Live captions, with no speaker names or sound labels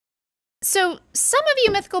So some of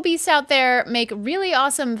you mythical beasts out there make really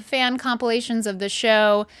awesome fan compilations of the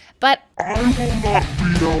show, but I will not be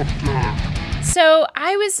out there. So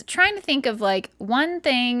I was trying to think of like one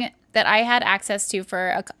thing that I had access to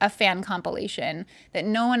for a fan compilation that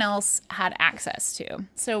no one else had access to.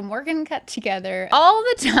 So we're gonna cut together all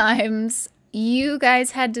the times you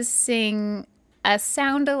guys had to sing a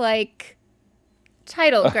sound-alike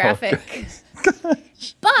title graphic.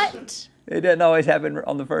 But it doesn't always happen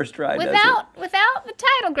on the first try, does it? Without the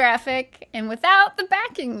title graphic and without the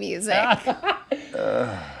backing music.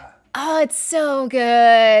 Oh, it's so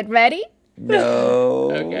good. Ready?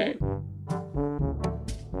 No. Okay.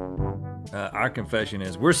 Our confession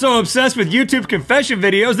is, we're so obsessed with YouTube confession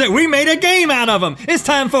videos that we made a game out of them. It's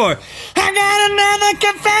time for, I got another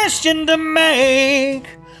confession to make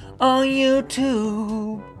on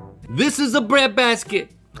YouTube. This is a bread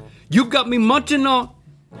basket. You got me munching on.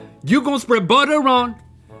 You gonna spread butter on.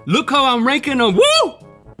 Look how I'm ranking them. Woo!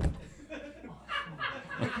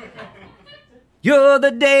 You're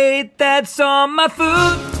the date that's on my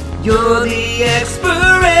food. You're the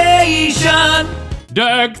expiration.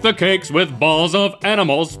 Deck the cakes with balls of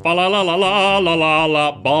animals. Fa la la la la la la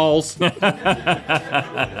la balls. Wow.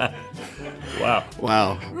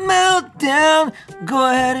 Wow. Meltdown,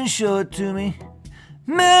 go ahead and show it to me.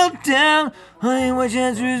 Meltdown, honey, which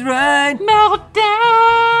answer is right? Meltdown!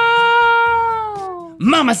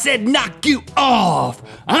 Mama said knock you off.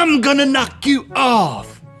 I'm gonna knock you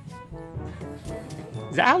off.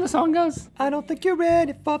 Is that how the song goes? I don't think you're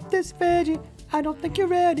ready for this veggie. I don't think you're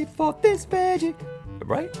ready for this veggie.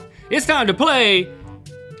 Right? It's time to play.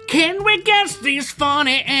 Can we guess these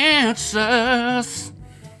funny answers?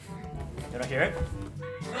 Did I hear it?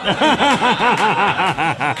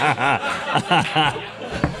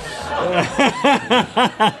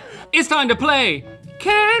 It's time to play.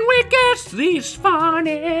 Can we guess these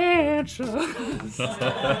funny answers?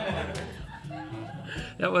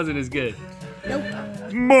 That wasn't as good. Nope.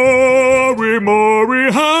 Maury,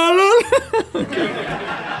 hallelujah.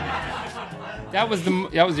 That was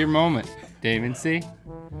your moment, Damon. See?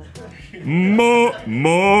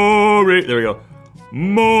 Maury. There we go.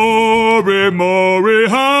 Maury,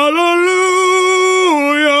 hallelujah.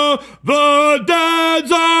 The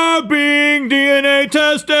dads are being DNA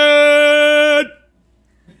tested.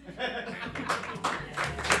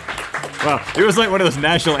 Wow, it was like one of those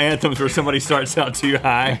national anthems where somebody starts out too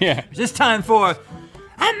high. Yeah. It's time for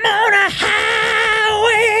I'm on a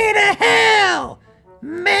highway to hell,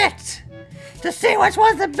 met to see which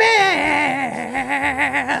one's the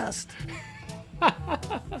best.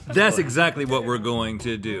 That's exactly what we're going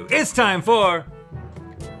to do. It's time for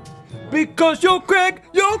Because You're Craig,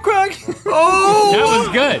 You're Craig. Oh! That was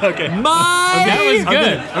good. Okay. That was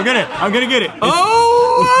good. I'm gonna get it.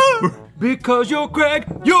 Oh! Because You're Craig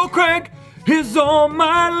is on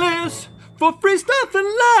my list for free stuff and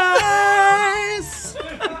lies.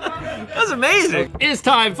 That's amazing. It's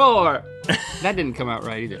time for. That didn't come out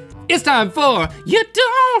right either. It's time for. You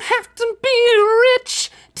don't have to be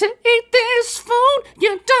rich to eat this food.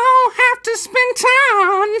 You don't have to spend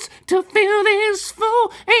tons to fill this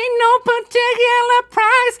food. Ain't no particular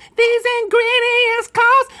price these ingredients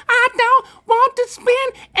cost. I don't want to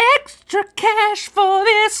spend extra cash for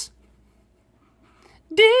this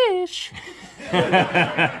dish.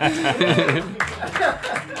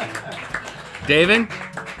 David?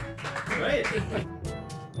 Great.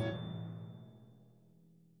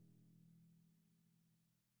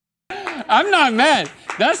 I'm not mad.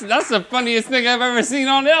 That's the funniest thing I've ever seen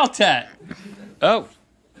on LTAT. Oh,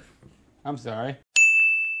 I'm sorry.